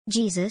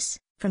Jesus,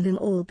 from whom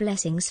all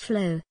blessings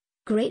flow,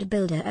 great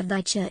builder of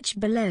thy church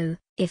below,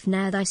 if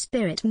now thy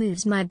spirit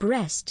moves my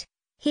breast,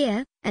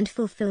 hear, and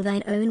fulfill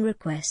thine own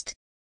request.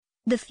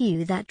 The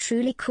few that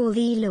truly call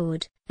thee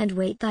Lord, and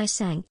wait thy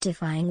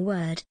sanctifying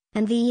word,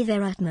 and thee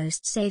their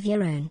utmost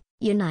Saviour own,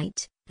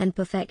 unite, and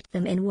perfect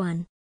them in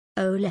one.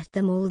 O let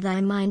them all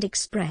thy mind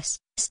express,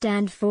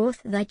 stand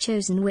forth thy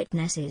chosen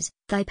witnesses,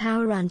 thy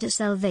power unto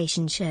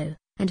salvation show,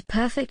 and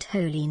perfect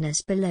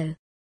holiness below.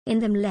 In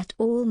them let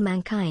all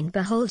mankind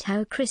behold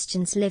how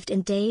Christians lived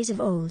in days of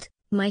old,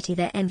 mighty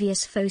their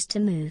envious foes to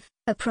move,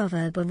 a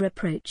proverb of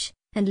reproach,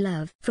 and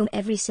love from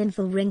every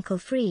sinful wrinkle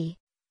free,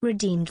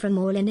 redeemed from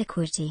all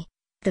iniquity.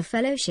 The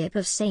fellowship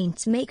of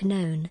saints make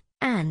known,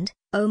 and,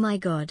 O my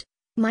God,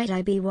 might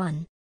I be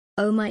one.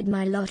 O might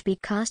my lot be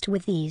cast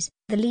with these,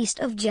 the least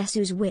of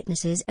Jesu's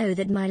witnesses. O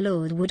that my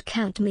Lord would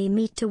count me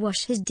meet to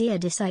wash his dear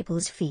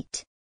disciples'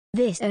 feet.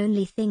 This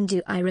only thing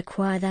do I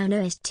require, thou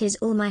knowest 'tis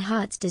all my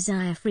heart's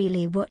desire,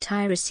 freely what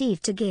I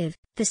receive to give,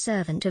 the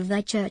servant of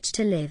thy church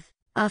to live,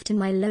 after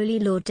my lowly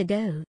Lord to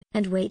go,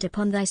 and wait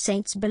upon thy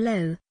saints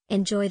below,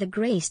 enjoy the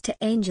grace to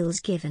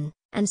angels given,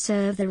 and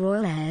serve the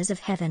royal heirs of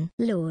heaven.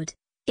 Lord,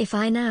 if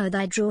I now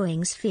thy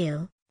drawings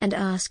feel, and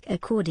ask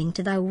according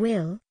to thy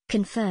will,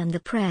 confirm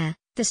the prayer,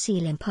 the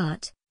seal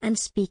impart, and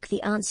speak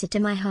the answer to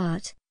my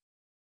heart,